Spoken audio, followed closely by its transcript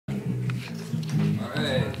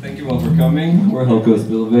Alright, thank you all for coming. We're Helko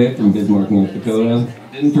Spillovey from Bismarck, North Dakota.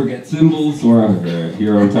 Didn't forget cymbals, we're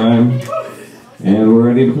here on time, and we're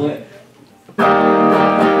ready to play.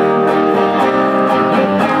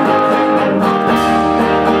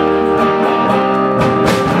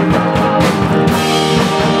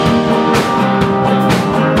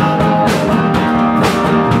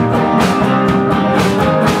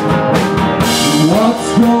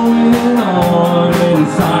 What's going on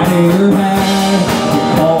inside of your head?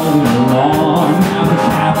 You're calling along, have the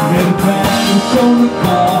captain fed, show the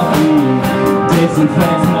coffee,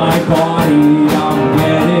 disinfects my body, I'm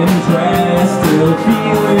getting dressed, still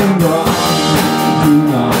feeling groggy. Do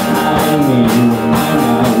not call me when I'm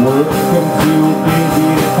at work, I'm too busy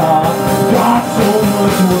to talk, got so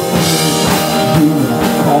much work. Do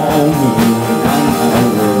not call me when I'm at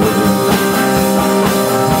work.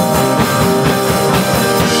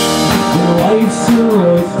 Life's a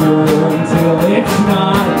oyster until it's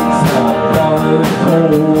not. Small, hard,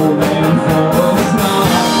 cold, and full of snot.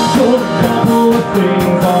 Sold a couple of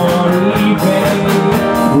things on eBay.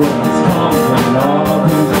 When it's coming up,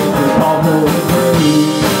 and just a couple of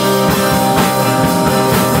days.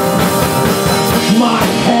 My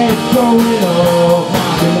head's going up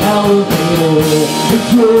like an elevator. If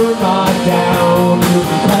you're not down, you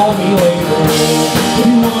can call me later. If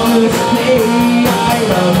you wanna stay, I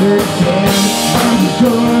understand. I'm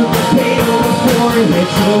gonna pay before it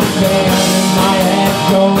hits the fan. And my head's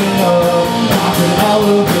going up like an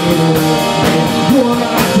elevator. If you're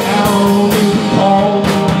not down, you can call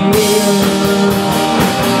me later.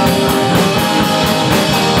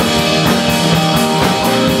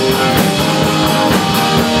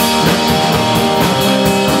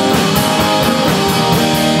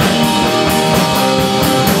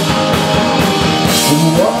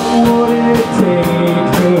 What would it take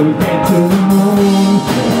to get to the moon?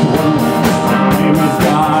 One last time, it's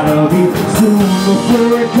gotta be soon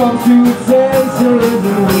before it comes to its senses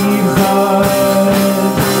and leaves us.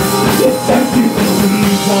 It's empty and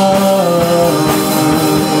leaves us.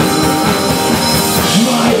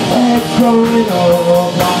 My head's going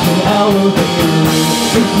up like an elevator.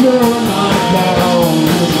 If you're not down,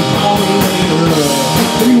 you can call me later.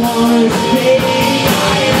 If you wanna stay,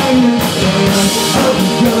 I understand. I'm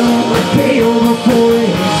gonna pay before it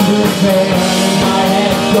hits the fan. And my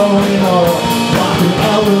head's going up like an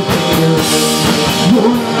elevator.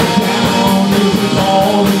 You're not down, you can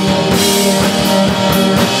call me later.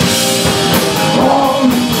 Call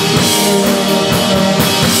me later.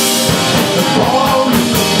 Call me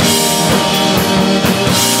later.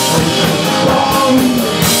 Call me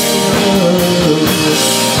later.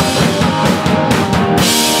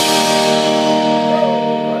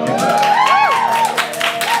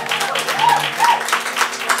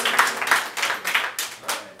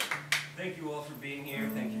 Thank you all for being here.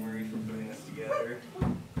 Thank you, Marie, for putting this together.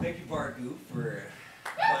 Thank you, Bargoop, for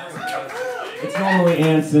playing with us. It's normally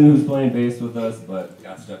Anson who's playing bass with us, but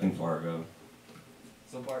got stuck in Fargo.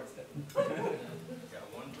 So Bart's dead. Got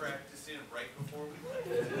one practice in right before we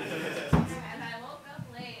played. And I woke up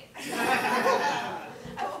late. I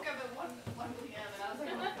woke up at 1 p.m. and I was like,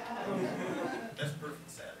 oh my god. That's perfect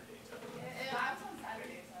Saturday time. I was on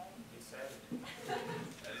Saturday, so. It's Saturday.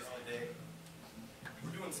 That is the day.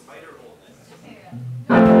 We're doing SpiderHole next. Yeah.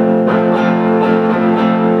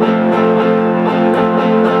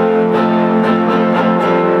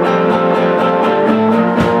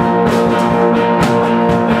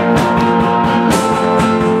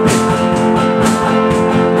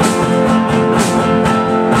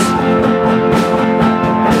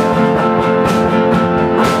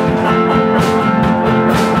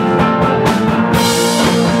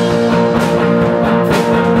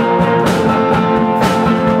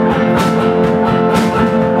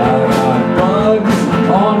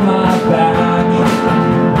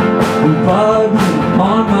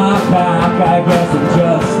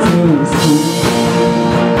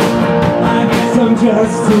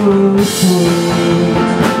 Just too sweet.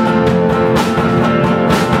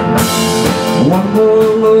 One more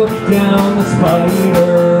look down the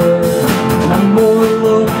spider. One more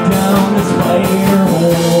look down the spider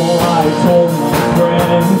hole. I told my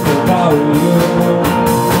friends about you.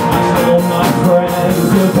 I told my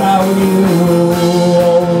friends about you.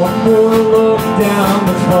 One more look down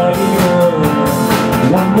the spider.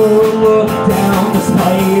 One more look down the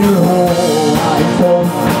spider hole. I told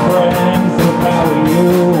my friends about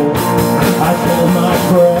you. I told my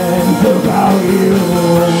friends about you.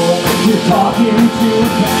 You're talking too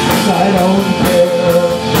fast, I don't care.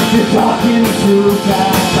 You're talking too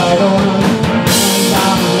fast, I don't understand.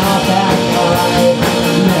 I'm not that guy,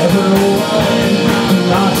 never was. I'm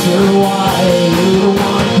not sure why you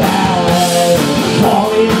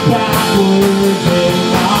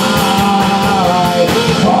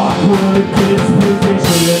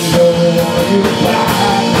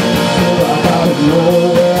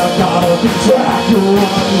fucking tractor,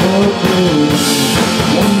 one look in.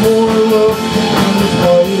 One more look down the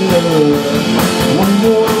spider. One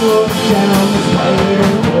more look down the spider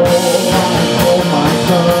hole. I told my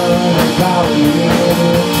son about you.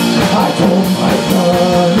 I told my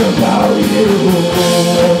son about you.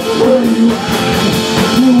 Where you at?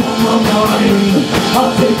 You on my mind.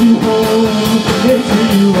 I'll take you home and treat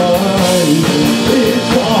you right.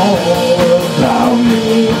 It's all about me.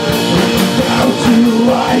 Without you,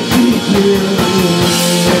 I keep you.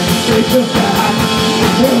 Take the back,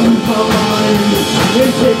 lose my mind.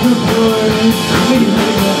 And take the blood, leave me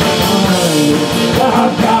behind.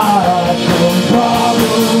 I've got some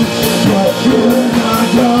problems, but you're not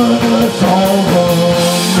gonna solve them.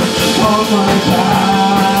 On my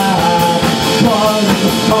back,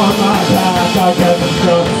 on my back, I guess I'm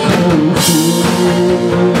just too sweet.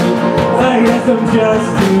 I guess I'm just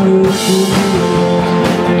too sweet.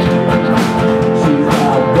 She's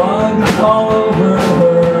got bugs all over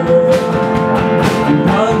her.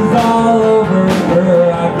 Bugs all over her.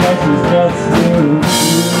 I guess she's just too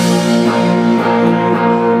sweet.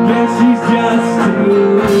 Guess she's just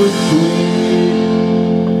too sweet.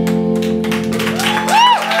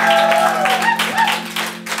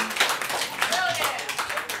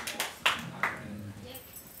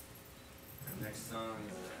 Next song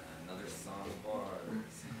is another song of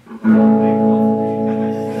ours.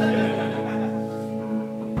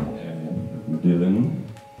 Dylan.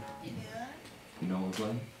 You know what we're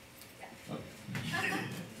playing?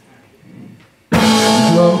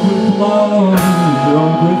 Drunk with love,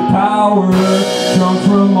 drunk with power, drunk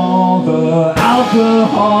from all the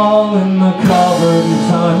alcohol in the cupboard and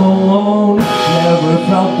time alone. Never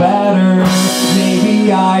felt better.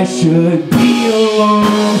 Maybe I should be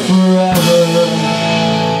alone forever.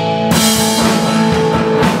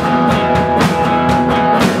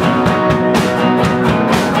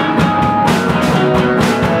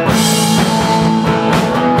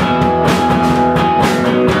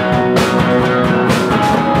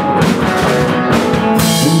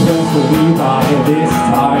 By this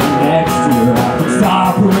time next year I can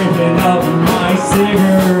stop ripping up my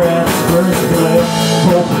cigarettes first clip.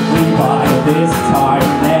 Hopefully by this time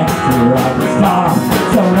next year I can stop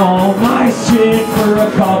selling all my shit for a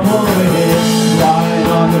couple of hits. Lying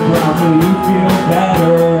on the ground till you feel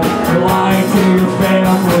better. Lying to your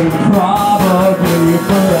family probably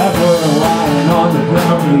forever. Lying on the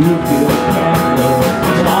ground till you feel better.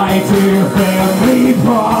 Lying to your family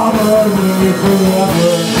probably forever.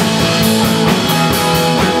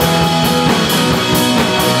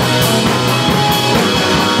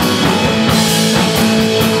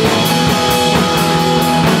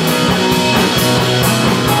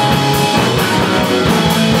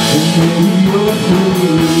 Maybe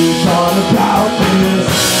we thought about this.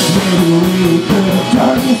 Maybe we could have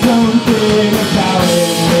done something about it.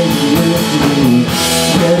 Maybe if we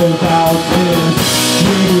cared about this,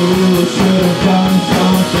 maybe we should have done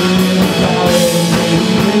something about it.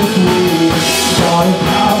 Maybe if we thought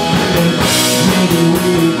about this, maybe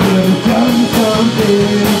we could have done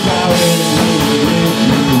something about it. Maybe if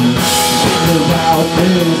we cared about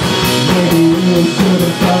this, maybe we should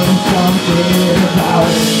have done something about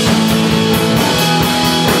it.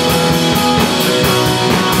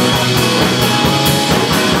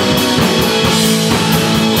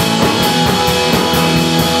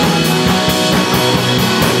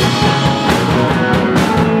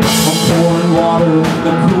 Water in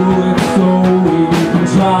the coolant so we can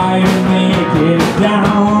try and make it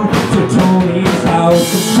down to Tony's house.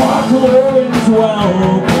 The sparkler is well,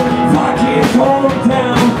 fuck his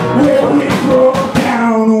hometown, where we broke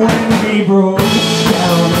down when we broke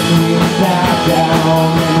down. And we sat down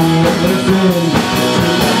and we listened to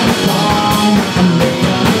that song and made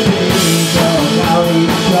us think about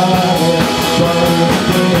each other. But it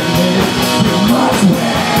didn't feel much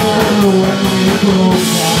better when we broke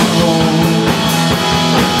down.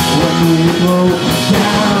 When we broke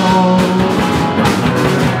down.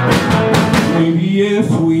 Maybe if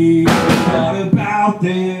we thought about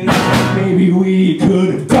this, maybe we could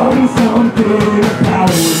have done something about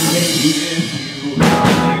it. Maybe if you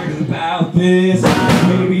cared about this,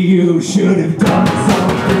 maybe you should have done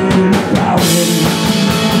something about it.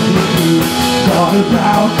 If you thought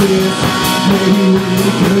about this, maybe we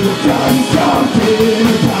could have done something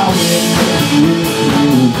about it. Maybe if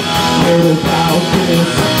you cared about this,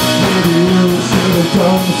 maybe you should have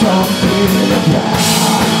done something about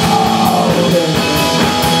it.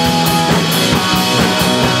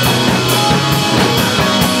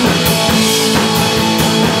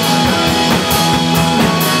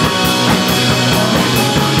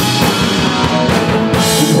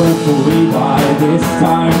 Hopefully by this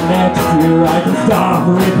time next next year I can stop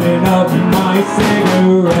ripping up my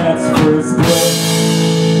cigarettes for a split.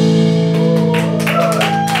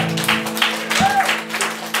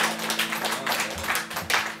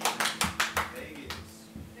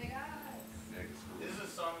 This is a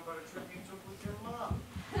song about a trip you took with your mom.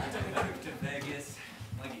 I took a trip to Vegas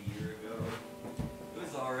like a year ago. It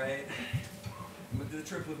was alright. The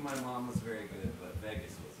trip with my mom was very good, but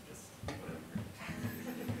Vegas was just whatever.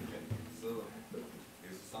 So,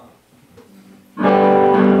 here's the song.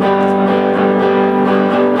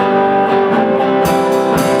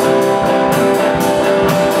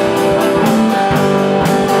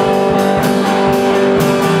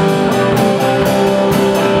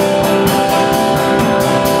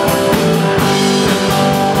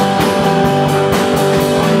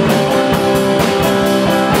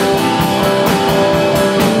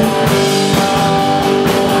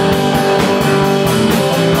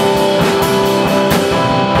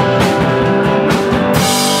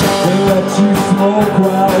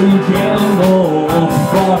 While you gamble,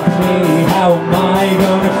 fuck me, how am I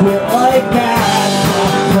gonna quit like that?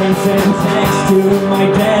 Placing text to my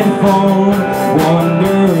dead phone,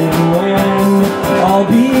 wondering when I'll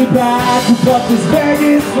be back. But this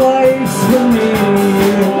Vegas life's for me.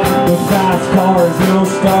 The fast cars, no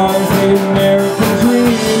stars, the American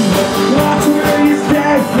dream. Watch where you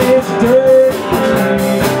step, it's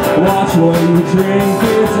dirty. Watch what you drink,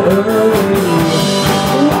 it's early.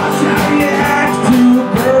 Watch how you act too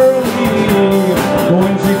early.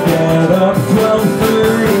 When you get up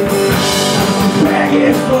 12:30,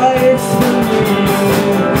 Vegas life's for me.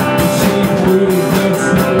 The cheap weed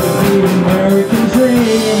mixed with the American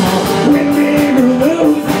dream. Win big or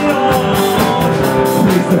lose it all.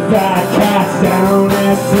 Place the fat cats down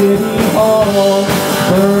at City Hall.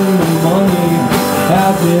 Burn the money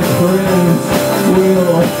as it prints.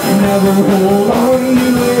 We'll never hold on to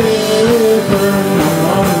it. Burn the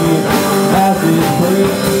money as it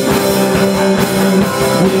prints.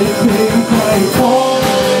 With things like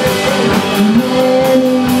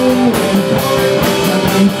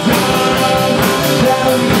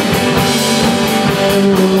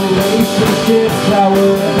relationships that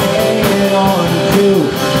we're hanging on to,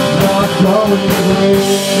 not going great,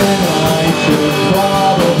 and I should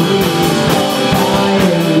probably stop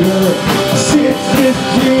buying your shit's just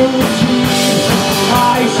too cheap.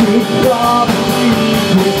 I should probably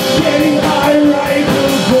quit getting high right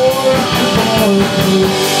before I fall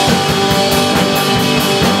asleep.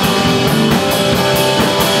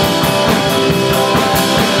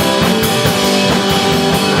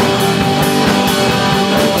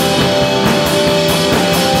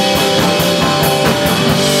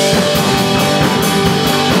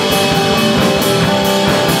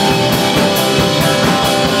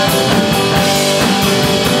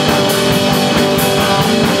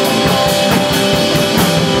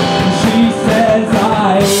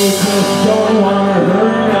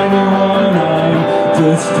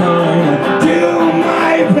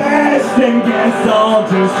 I'll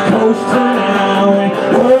just coast for now and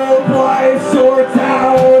hope life sorts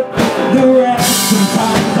out the rest.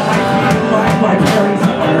 Sometimes I feel like my parents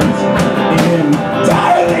aren't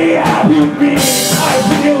entirely happy with me. I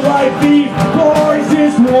feel like these boys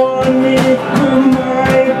just want me for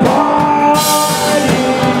my body.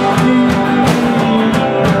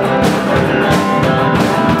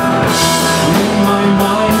 In my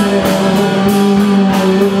mind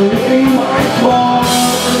and in my car,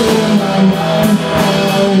 in my mind.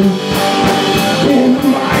 In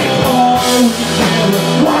my heart,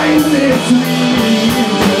 mindlessly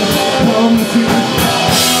come to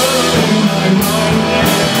in my mind,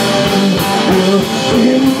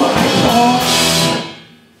 in my heart.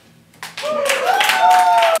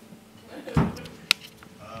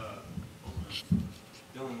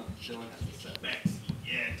 Dylan has the set. Backseat,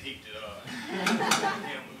 yeah, taped it on.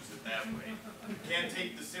 Can't lose it that way. Can't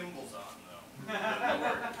take the cymbals on though. Doesn't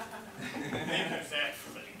work. Thank you, Zach, for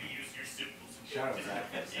letting me use your cymbals. Shout out, Zach.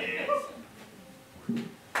 Yeah.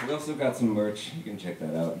 We also got some merch. You can check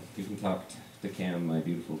that out. You can talk to Cam, my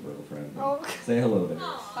beautiful girlfriend. Oh. Say hello there.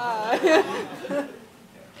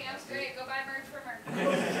 Cam's great. Go buy merch for her.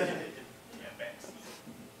 Yeah, Backseat.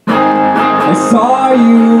 I saw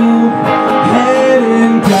you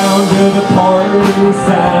heading down to the party,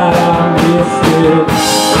 sad I missed it.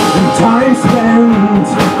 And time spent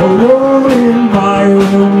alone in my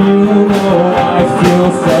room, you know I feel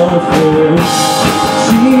selfish.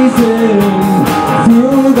 Cheesing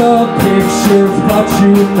through the pictures, but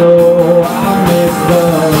you know I miss the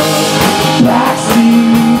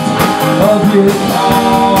backseat of your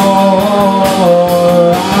car.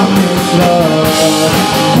 I miss the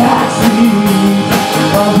backseat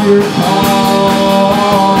of your your call.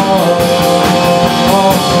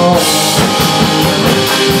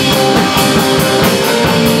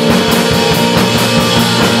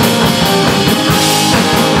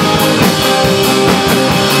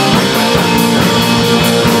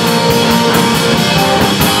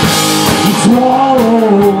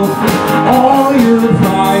 Swallow all your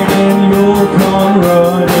pride and you'll come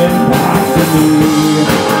running back to me.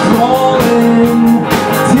 Crawling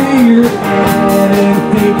to your head and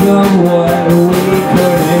think of what we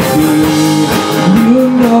couldn't be. You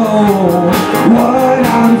know what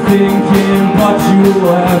I'm thinking, but you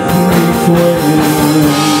left me swimming.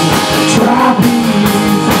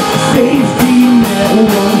 Trapeze, safety net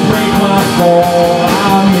won't break my fall.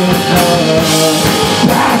 I'm in the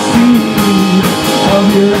backseat of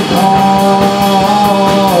your car.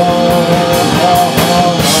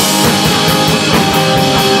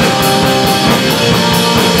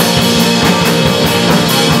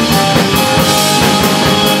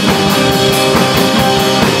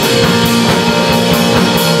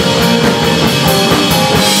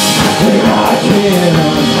 And I can't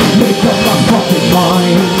make up my fucking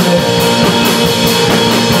mind.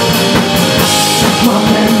 My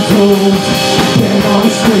mental's been on a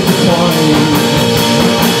straight decline.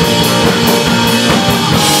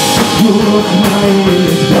 You look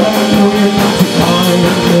nice, but I know you're not too kind.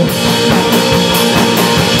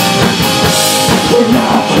 And I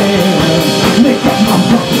can't make up my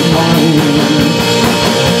fucking mind.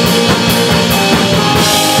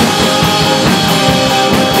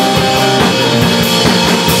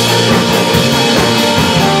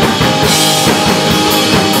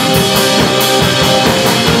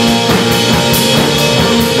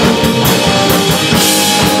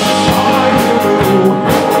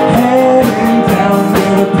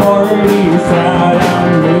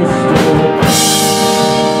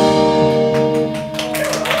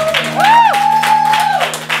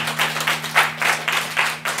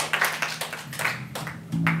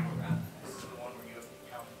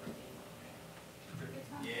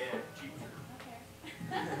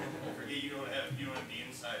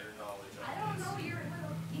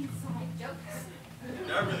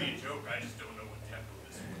 Not really a joke, I just don't know what tempo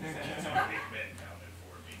this is. That's how Big Ben counted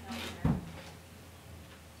for me.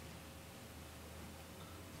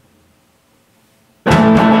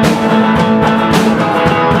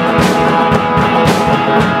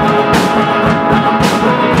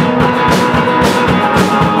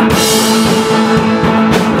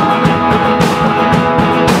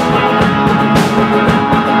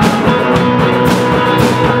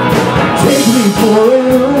 Take me for an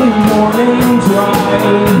early morning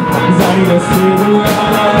drive, 'cause I need a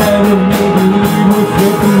cigarette and maybe we'll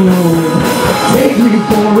fit the mood. Take me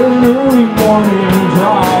for an early morning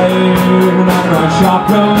drive, and I'm not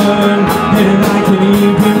shotgun, and I can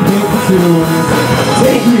even pick the tunes.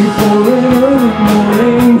 Take me for an early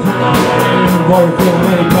morning drive, or it will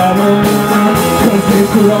make better, 'cause this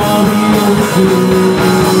could all be over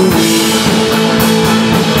soon.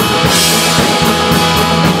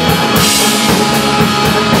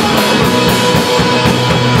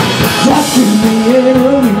 Just give me an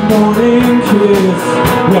early morning kiss.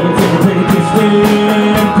 We haven't taken a pretty kiss in,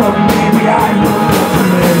 but maybe I know what to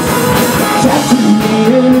miss. Just give me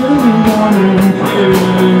an early morning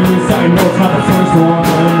kiss. I know it's not the first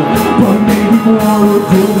one, but maybe more will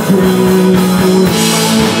do the trick.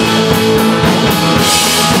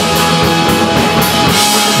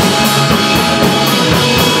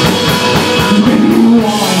 Maybe you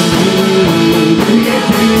want me, maybe it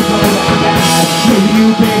feels like that. Maybe you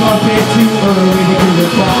came a bit too early because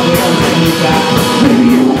it's probably holding me back. Maybe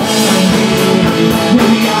you wanted me,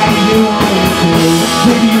 maybe I didn't want you to.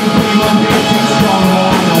 Maybe you came a bit too strong, but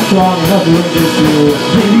I'm not strong enough to resist you.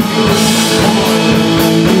 Maybe you wanted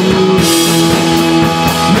me,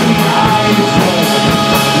 maybe I just want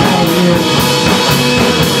you.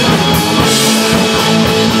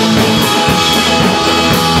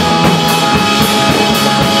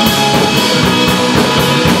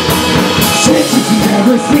 Shit just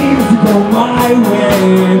never seems to go my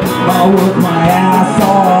way. I'll work my ass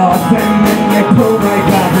off and then get put right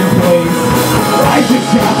back in place. I just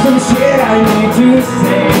got some shit I need to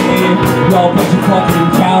say. Y'all bunch of fucking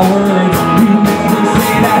cowards, you never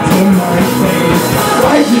say that to my face.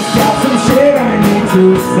 I just got some shit I need to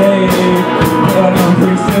say, but I'm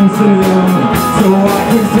pretty sensitive, so I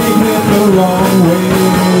can take it the wrong way.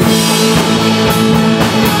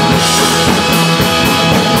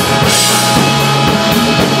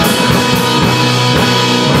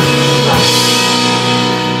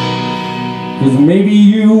 Cause maybe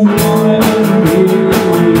you wanted me,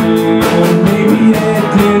 and maybe it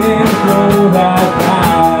didn't go that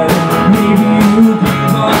bad.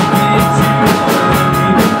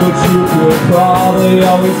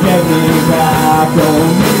 always get me back. Oh,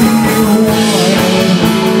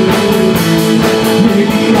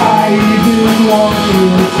 maybe I even want you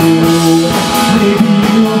to. Maybe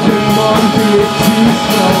you came on a bit too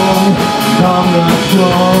strong. I'm not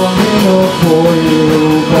strong enough for you,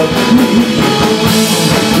 but maybe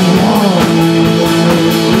you want me.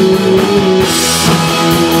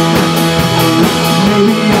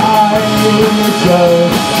 Maybe I just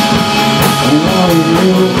want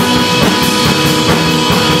you.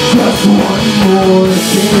 Just one more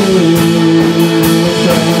kiss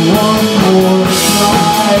and one more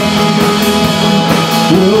try.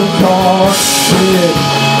 We'll talk shit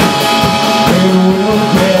and we'll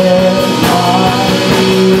get high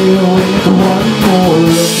with one more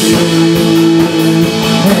kiss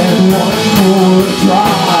and one more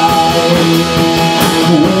try.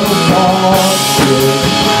 We'll talk shit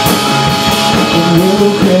and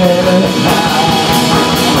we'll get high.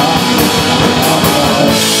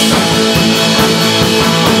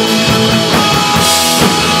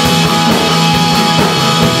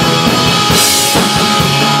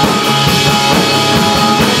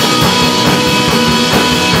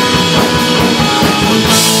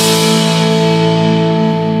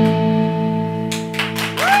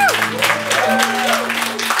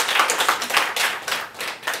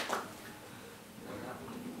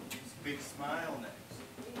 Big smile next.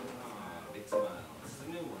 Big smile. This is a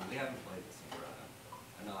new one. We haven't played this for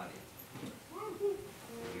an audience.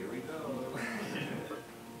 Here we go.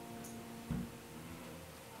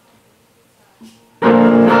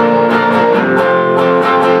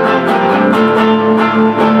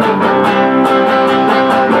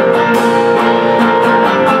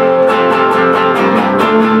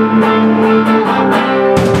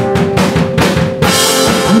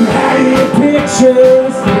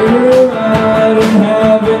 Pictures, they were right in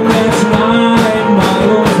heaven, that's 9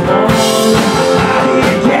 miles long. How do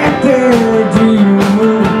you get there? Do you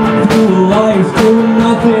move through life doing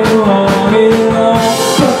nothing wrong at all?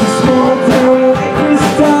 But the small town life is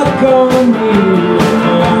stuck on me.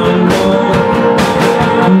 I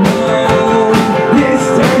know this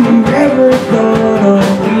time I'm never gonna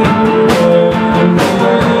leave.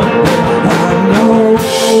 I know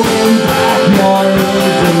in backyards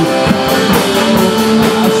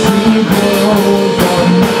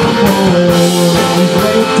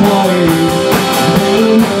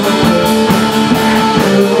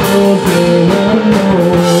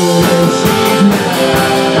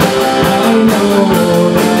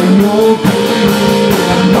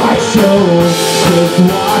and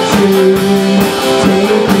watching,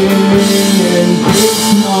 taking and big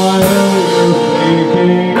smile you're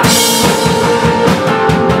faking.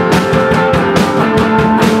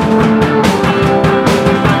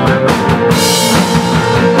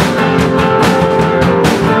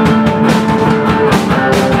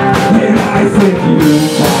 And I think you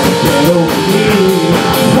might get over me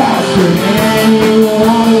faster than you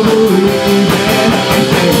wanna believe. And I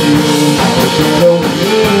think you might get over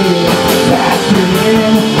me faster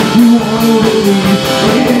than you wanna believe.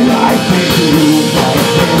 And I think you might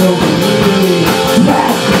get over me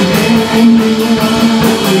faster than you wanna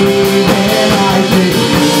believe. And I think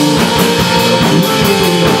you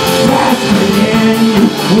faster than you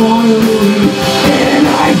wanna believe. And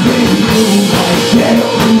I think you might get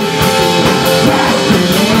over me faster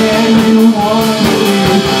than you wanna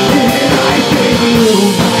believe. And I think you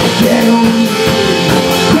might get over me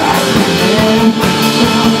faster than you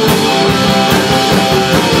wanna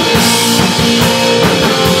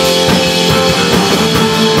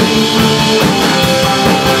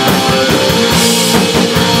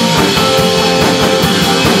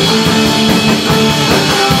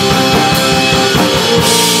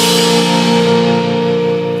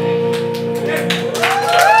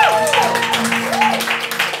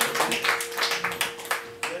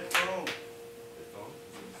Dead phone.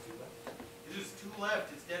 There's just 2 left.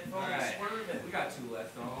 It's dead phone. Alright. Swerving. We got 2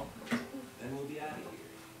 left all. Then we'll be out of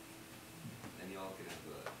here. Then y'all can have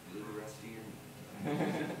do the rest of your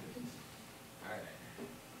Alright.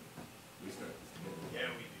 We start this together. Yeah,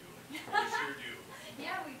 we do. We sure do.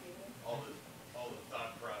 Yeah, we do. All the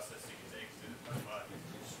thought processing is exited my body.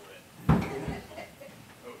 Sweat.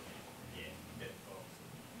 Okay. Yeah. Dead phones.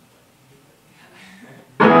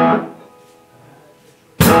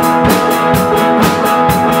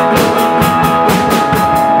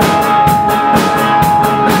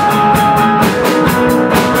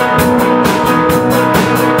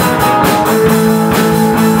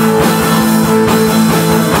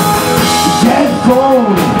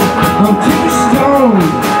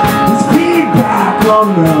 on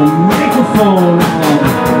the microphone,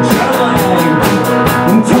 I'm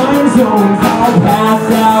trying time zones, I'll pass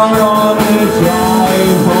out on the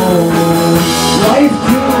drive home. Life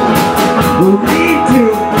will redo,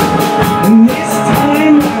 and this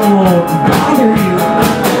time I won't bother you.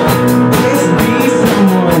 Just be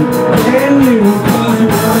someone brand new, 'cause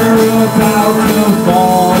we're about to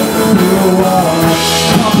fall through a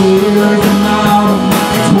couple years. I'm out of my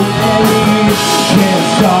 20s, can't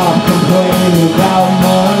stop complaining about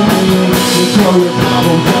money. You throw your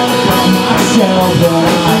problems up on my shelf, but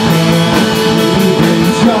I can't even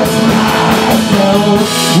trust myself.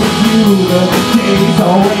 With you, the days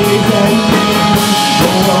always ending.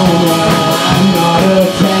 Oh, I'm not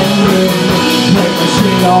attending. Break the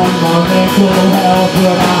shit on my mental health,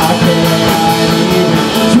 but I can't even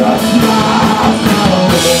trust myself.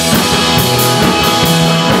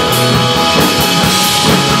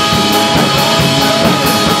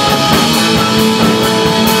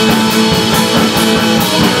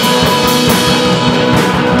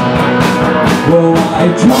 Well, I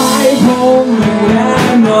drive home late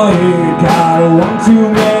at night, got one too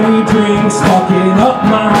many drinks fucking up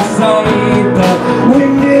my sight. The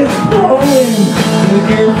wind is blowing, the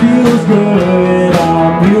air feels good,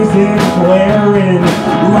 our music blaring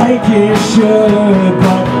like it should,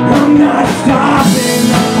 but I'm not stopping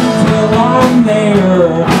until I'm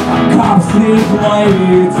there. Cops leave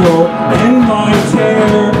lights, oh, and my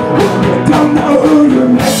tear. You don't know who you're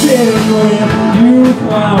messing with, you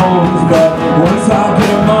clowns, but once I